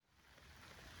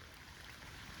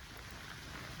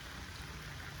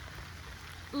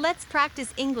Let's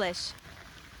practice English.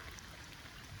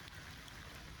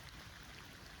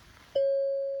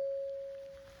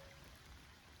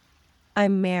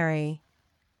 I'm Mary.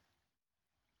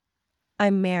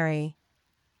 I'm Mary.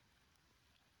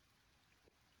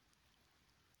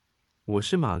 我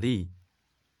是玛丽。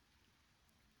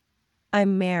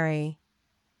I'm Mary.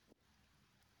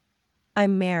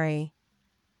 I'm Mary.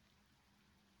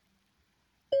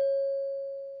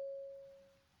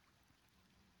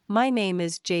 My name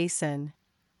is Jason.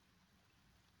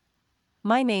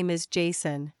 My name is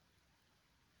Jason.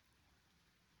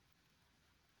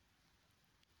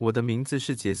 我的名字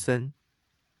是杰森。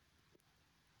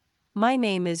My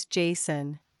name is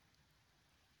Jason.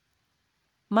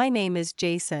 My name is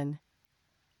Jason.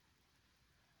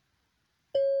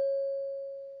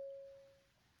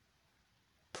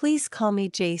 Please call me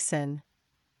Jason.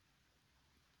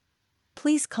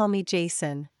 Please call me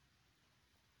Jason.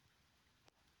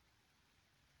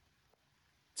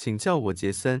 请叫我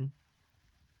杰森。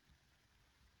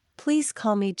Please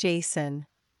call me Jason.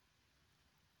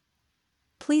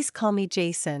 Please call me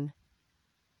Jason.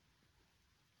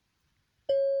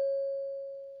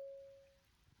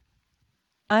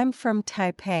 I'm from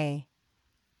Taipei.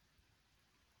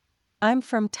 I'm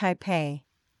from Taipei.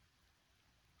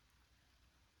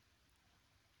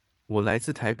 我来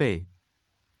自台北。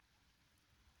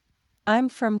I'm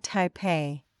from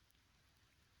Taipei.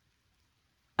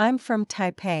 I'm from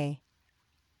Taipei.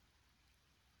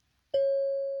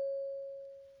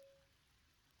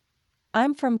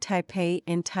 I'm from Taipei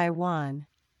in Taiwan.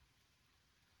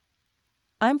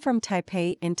 I'm from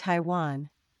Taipei in Taiwan.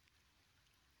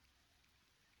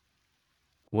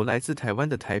 我来自台湾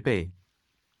的台北。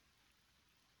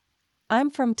I'm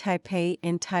from Taipei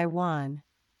in Taiwan.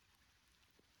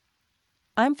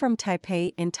 I'm from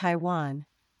Taipei in Taiwan.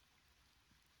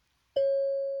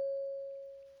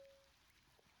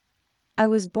 I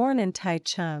was born in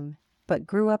Taichung, but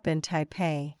grew up in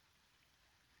Taipei.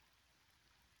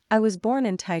 I was born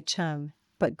in Taichung,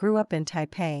 but grew up in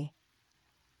Taipei.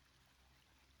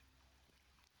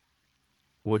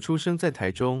 我出生在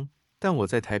台中，但我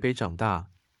在台北长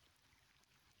大。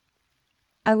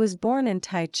I was born in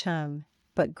Taichung,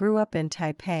 but grew up in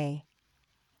Taipei.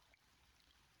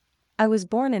 I was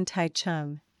born in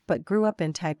Taichung, but grew up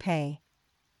in Taipei.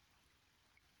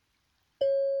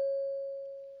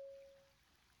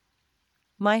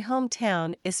 My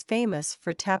hometown is famous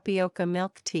for tapioca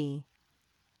milk tea.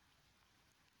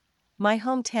 My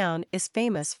hometown is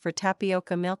famous for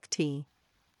tapioca milk tea.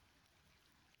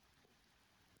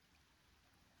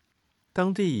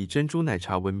 当地以珍珠奶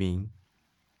茶闻名。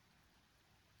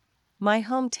My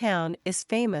hometown is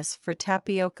famous for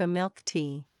tapioca milk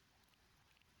tea.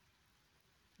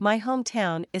 My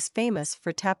hometown is famous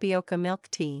for tapioca milk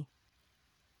tea.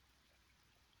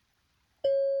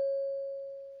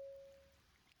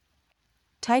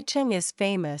 Taichung is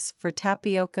famous for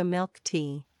tapioca milk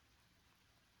tea.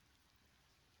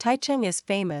 Taichung is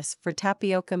famous for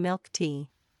tapioca milk tea.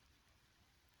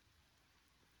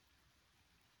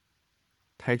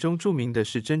 台中著名的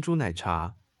是珍珠奶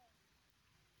茶。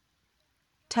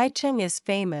Taichung is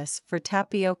famous for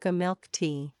tapioca milk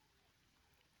tea.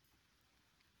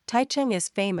 Taichung is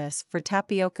famous for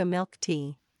tapioca milk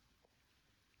tea.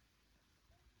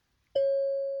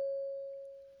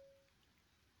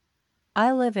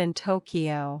 I live in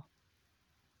Tokyo.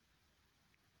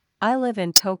 I live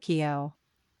in Tokyo.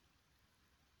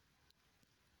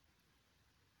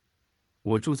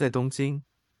 我住在东京。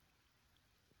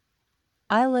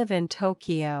I live in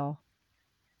Tokyo.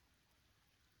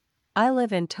 I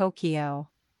live in Tokyo.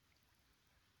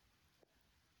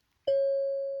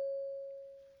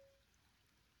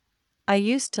 I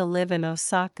used to live in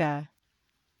Osaka.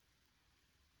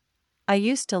 I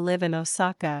used to live in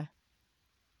Osaka.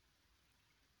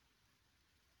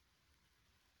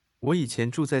 我以前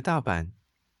住在大阪。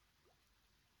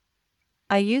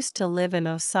I used to live in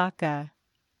Osaka.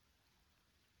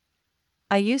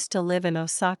 I used to live in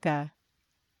Osaka.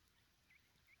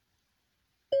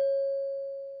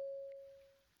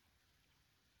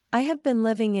 I have been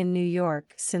living in New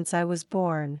York since I was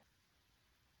born.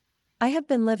 I have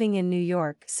been living in New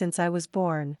York since I was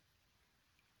born.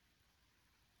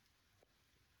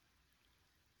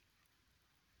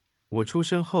 我出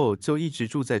生后就一直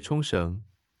住在冲绳。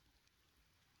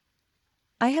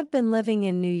I have been living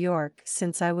in New York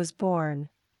since I was born.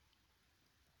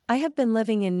 I have been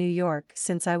living in New York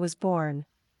since I was born.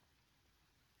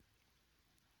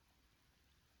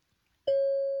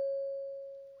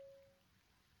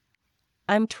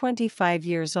 I'm 25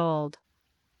 years old.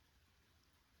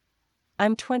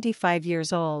 I'm 25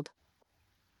 years old.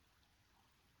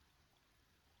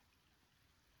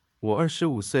 我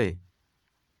25岁。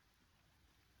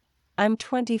I'm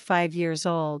 25 years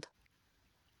old.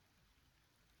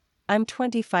 I'm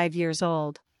 25 years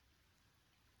old.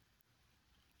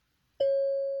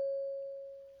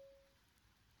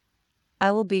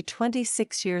 I will be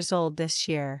 26 years old this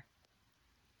year.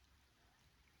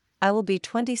 I will be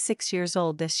 26 years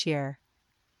old this year.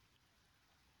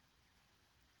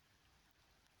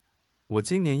 我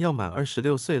今年要满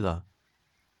26岁了。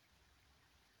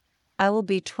I will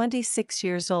be 26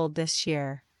 years old this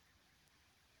year.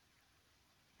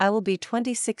 I will be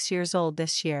 26 years old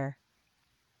this year.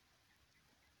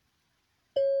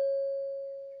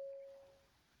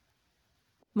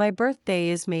 My birthday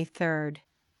is May 3rd.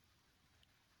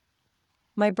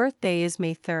 My birthday is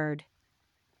May 3rd.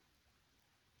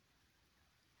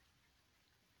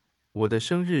 我的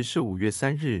生日是5月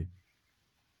3日。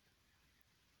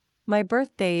My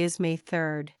birthday is May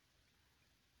 3rd.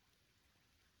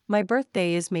 My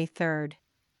birthday is May 3rd.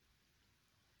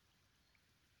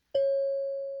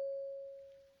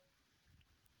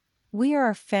 We are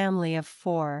a family of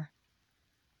 4.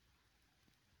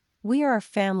 We are a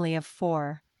family of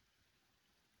 4.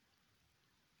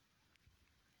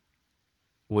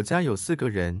 我家有4个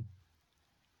人。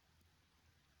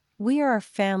We are a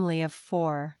family of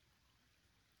 4.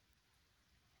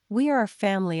 We are a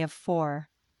family of 4.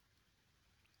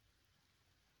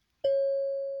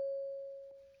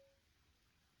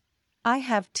 I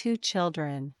have 2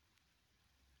 children.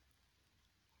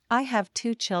 I have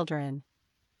 2 children.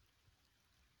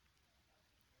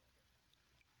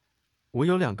 我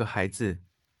有2个孩子。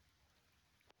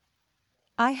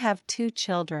I have 2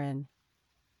 children.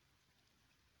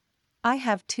 I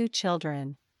have 2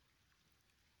 children.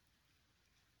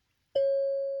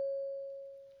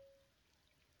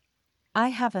 I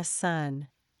have a son.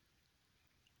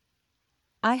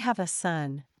 I have a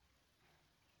son.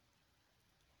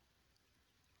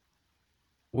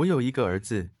 我有1个儿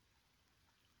子。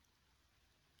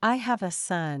I have a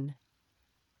son.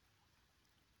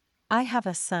 I have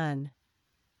a son.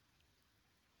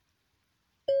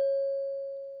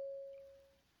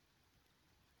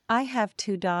 I have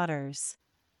 2 daughters.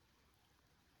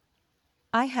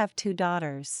 I have 2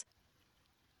 daughters.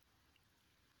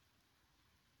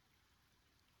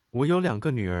 我有2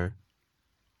个女儿。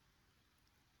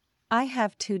I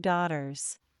have 2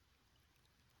 daughters.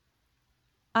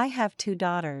 I have 2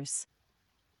 daughters.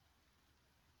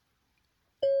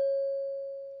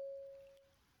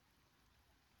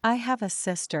 I have a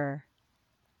sister.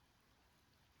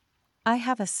 I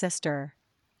have a sister.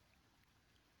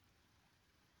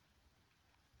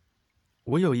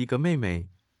 我有1个妹妹。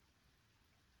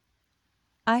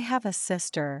I have a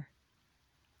sister.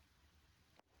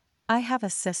 I have a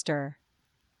sister.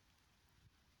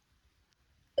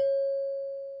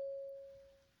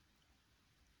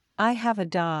 I have a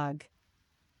dog.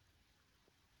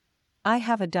 I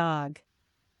have a dog.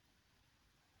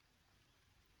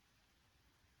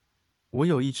 我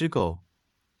有1只狗。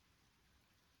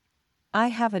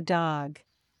I have a dog.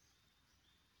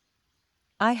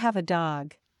 I have a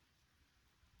dog.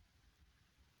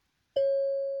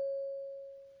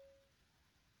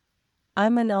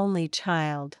 I'm an only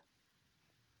child.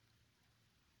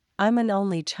 I'm an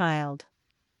only child.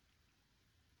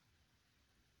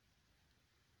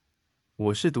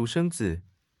 我是独生子。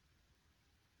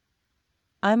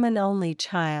I'm an only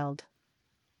child.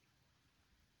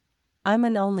 I'm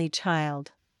an only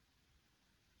child.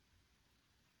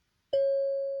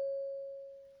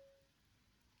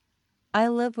 I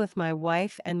live with my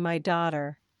wife and my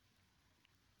daughter.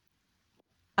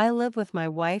 I live with my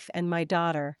wife and my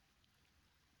daughter.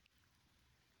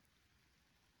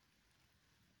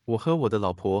 我和我的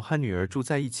老婆和女儿住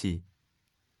在一起。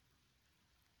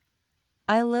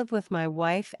I live with my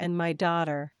wife and my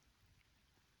daughter.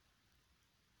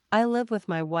 I live with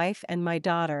my wife and my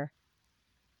daughter.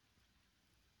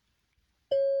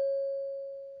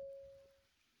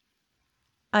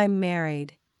 I'm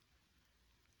married.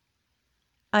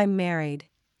 I'm married.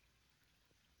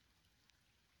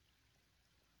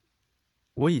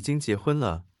 我已经结婚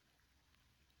了。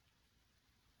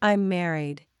I'm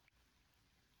married.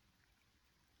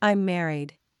 I'm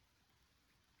married.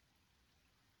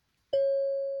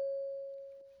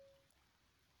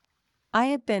 I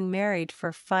have been married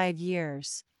for 5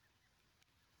 years.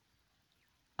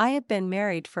 I have been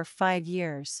married for 5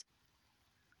 years.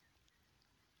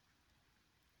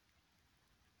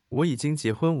 我已经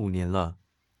结婚5年了。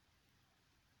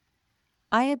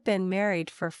I have been married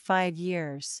for 5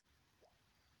 years.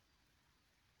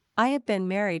 I have been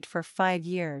married for 5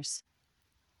 years.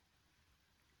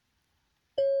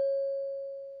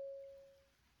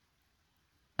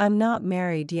 I'm not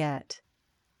married yet.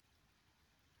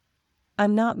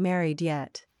 I'm not married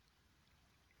yet.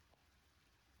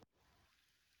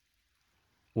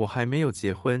 我还没有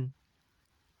结婚。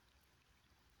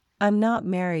I'm not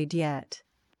married yet.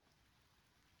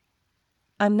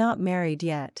 I'm not married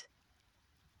yet.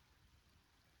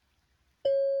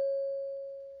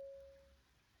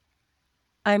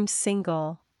 I'm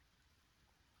single.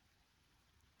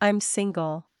 I'm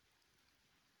single.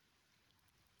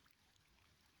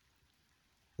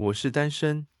 我是单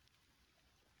身。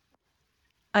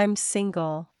I'm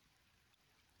single.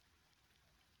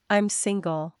 I'm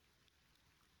single.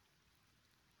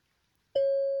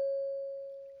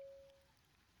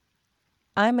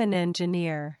 I'm an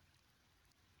engineer.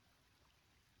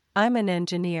 I'm an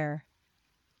engineer.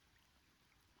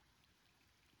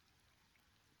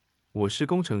 我是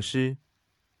工程师。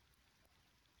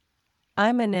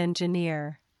I'm an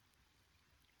engineer.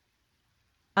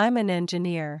 I'm an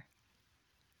engineer.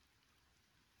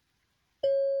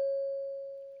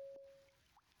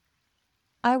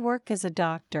 I work as a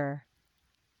doctor.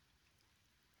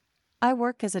 I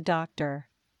work as a doctor.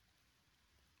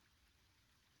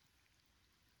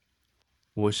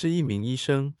 我是一名医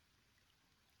生。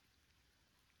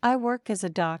I work as a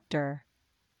doctor.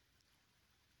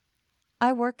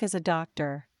 I work as a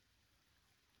doctor.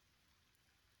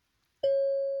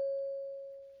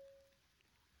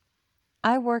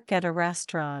 I work at a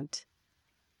restaurant.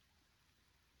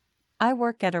 I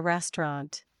work at a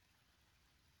restaurant.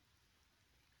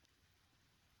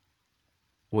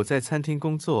 我在餐厅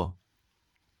工作。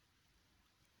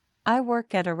I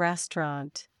work at a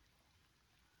restaurant.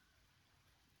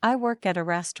 I work at a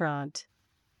restaurant.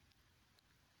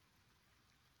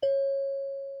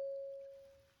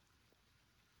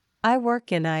 I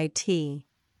work in IT.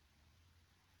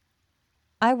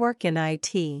 I work in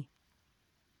IT.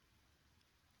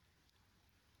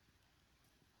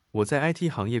 我在 IT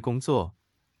行业工作。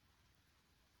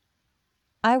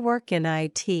I work in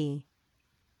IT.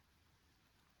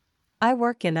 I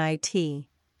work in IT.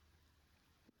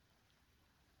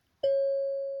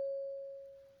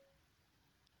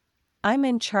 I'm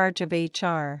in charge of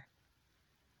HR.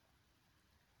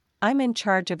 I'm in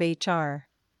charge of HR.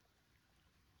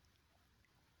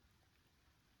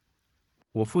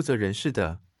 我负责人事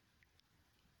的。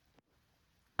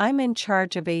I'm in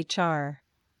charge of HR.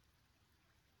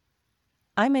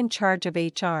 I'm in charge of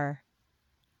HR.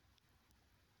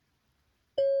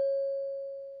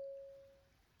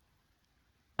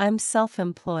 I'm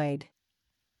self-employed.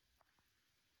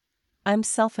 I'm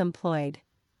self-employed.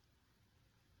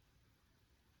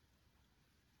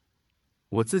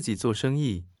 我自己做生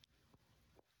意。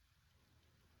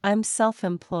I'm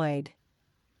self-employed.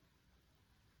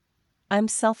 I'm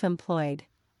self-employed.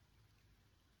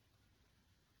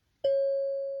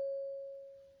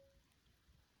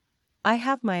 I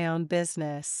have my own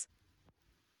business.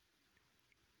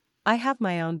 I have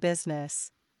my own business.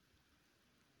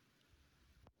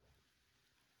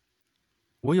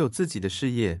 我有自己的事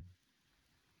业。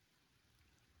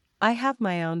I have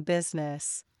my own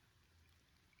business.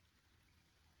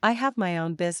 I have my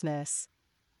own business.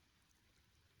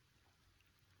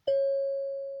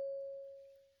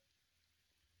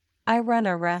 I run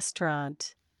a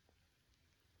restaurant.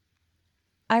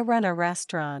 I run a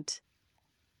restaurant.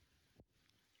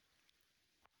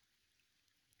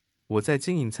 我在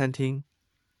经营餐厅。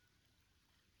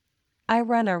I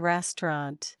run a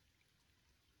restaurant.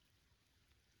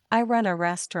 I run a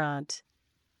restaurant.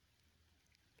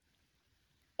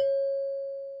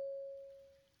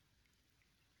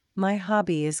 My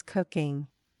hobby is cooking.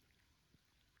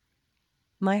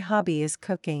 My hobby is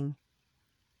cooking.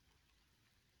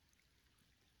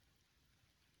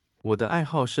 我的爱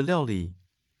好是料理。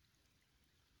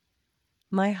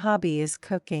My hobby is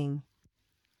cooking.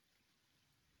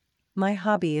 My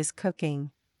hobby is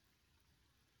cooking.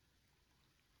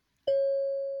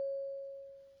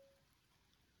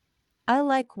 I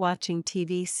like watching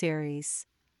TV series.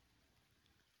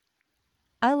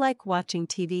 I like watching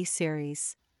TV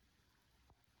series.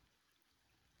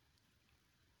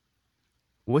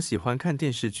 我喜欢看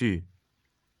电视剧。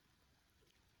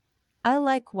I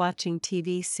like watching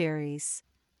TV series.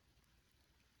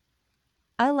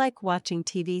 I like watching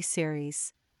TV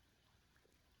series.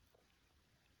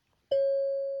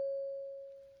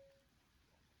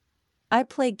 I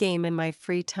play game in my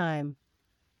free time.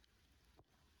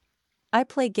 I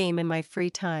play game in my free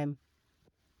time.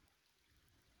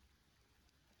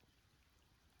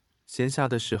 闲暇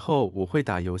的时候我会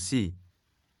打游戏。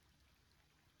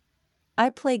I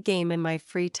play game in my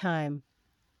free time.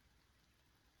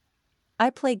 I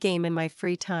play game in my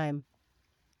free time.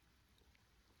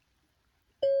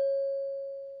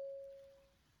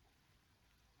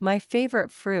 My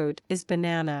favorite fruit is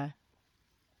banana.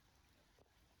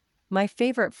 My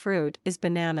favorite fruit is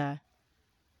banana.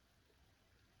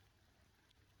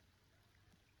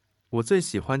 我最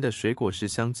喜欢的水果是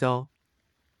香蕉。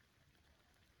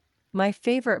My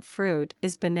favorite fruit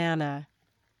is banana.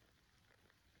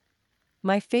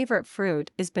 My favorite fruit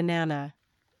is banana.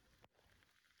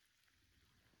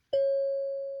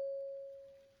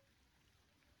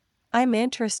 I'm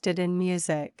interested in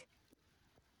music.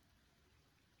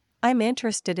 I'm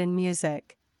interested in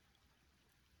music.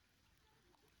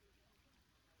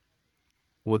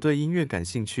 我对音乐感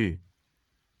兴趣。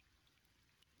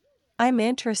I'm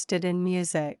interested in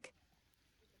music.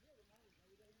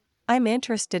 I'm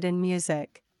interested in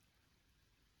music.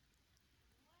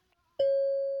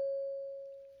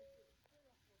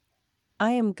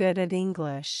 I am good at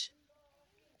English.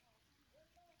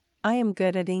 I am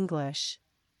good at English.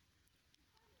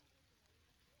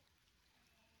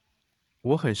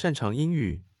 我很擅长英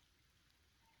语。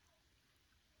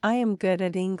I am good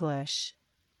at English.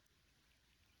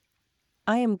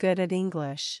 I am good at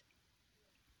English.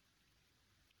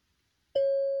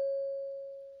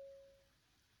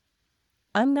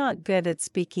 I'm not good at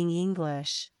speaking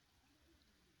English.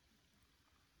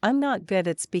 I'm not good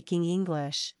at speaking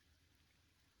English.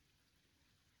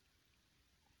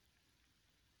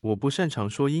 我不擅长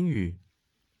说英语。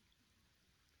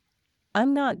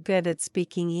I'm not good at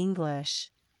speaking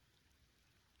English.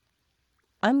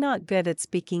 I'm not good at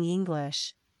speaking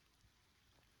English.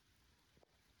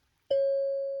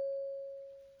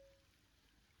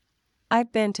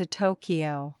 I've been to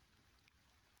Tokyo.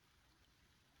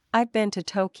 I've been to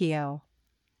Tokyo.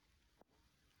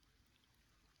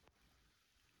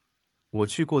 我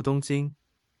去过东京。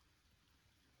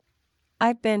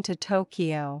I've been to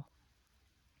Tokyo.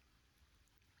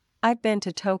 I've been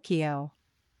to Tokyo.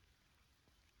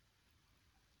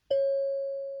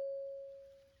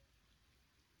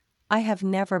 I have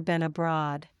never been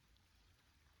abroad.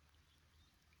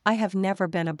 I have never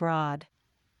been abroad.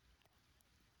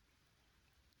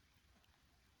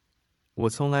 我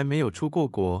从来没有出过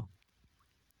国。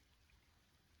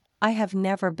I have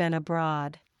never been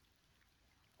abroad.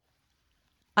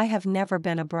 I have never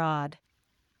been abroad.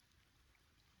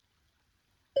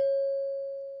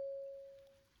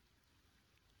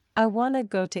 I want to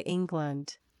go to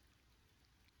England.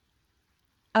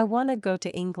 I want to go to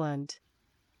England.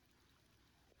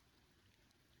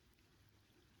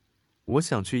 我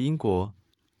想去英国。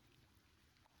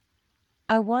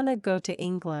I want to go to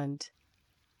England.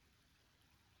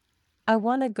 I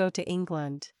want to go to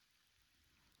England.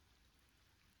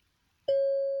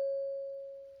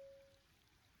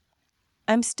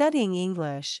 I'm studying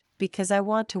English because I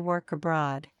want to work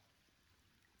abroad.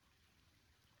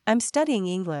 I'm studying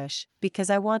English because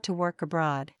I want to work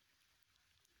abroad.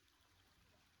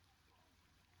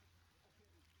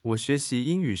 我学习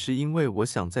英语是因为我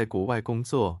想在国外工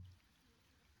作。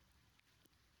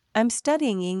I'm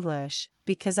studying English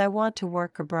because I want to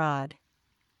work abroad.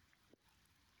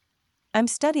 I'm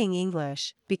studying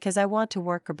English because I want to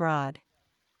work abroad.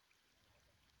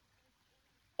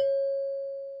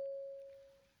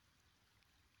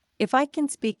 If I can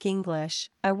speak English,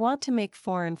 I want to make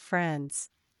foreign friends.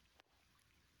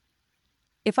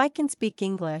 If I can speak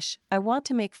English, I want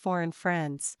to make foreign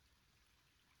friends.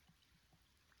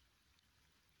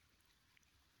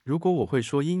 如果我会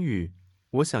说英语，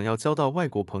我想要交到外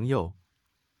国朋友。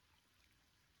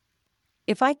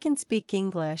If I can speak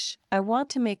English, I want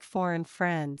to make foreign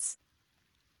friends.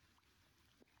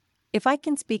 If I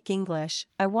can speak English,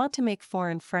 I want to make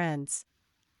foreign friends.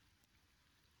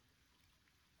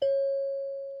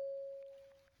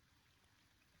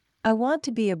 I want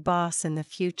to be a boss in the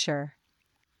future.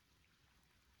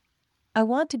 I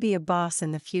want to be a boss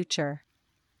in the future.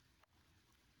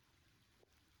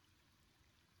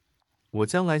 我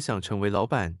将来想成为老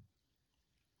板。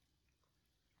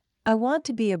I want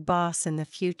to be a boss in the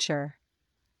future.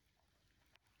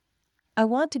 I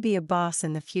want to be a boss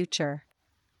in the future.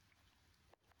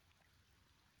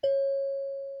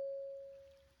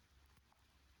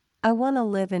 I want to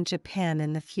live in Japan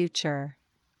in the future.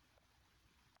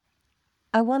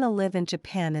 I want to live in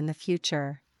Japan in the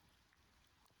future.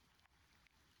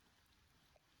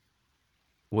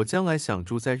 我将来想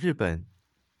住在日本。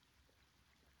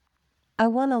I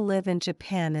want to live in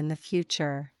Japan in the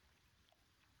future.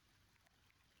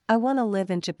 I want to live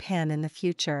in Japan in the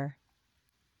future.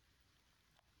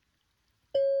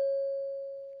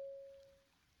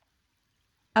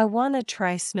 I want to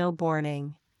try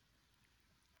snowboarding.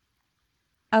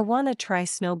 I want to try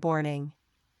snowboarding.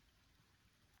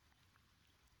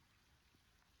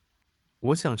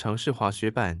 我想尝试滑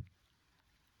雪板。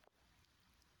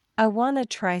I wanna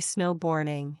try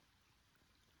snowboarding.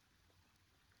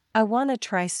 I wanna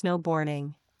try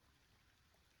snowboarding.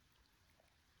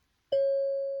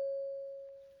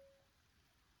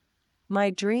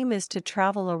 My dream is to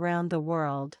travel around the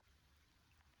world.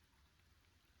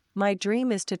 My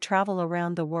dream is to travel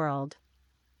around the world.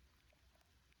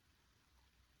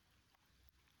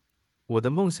 我的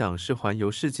梦想是环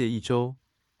游世界一周。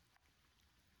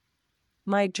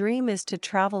My dream is to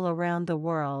travel around the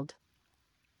world.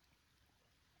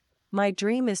 My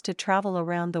dream is to travel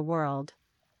around the world.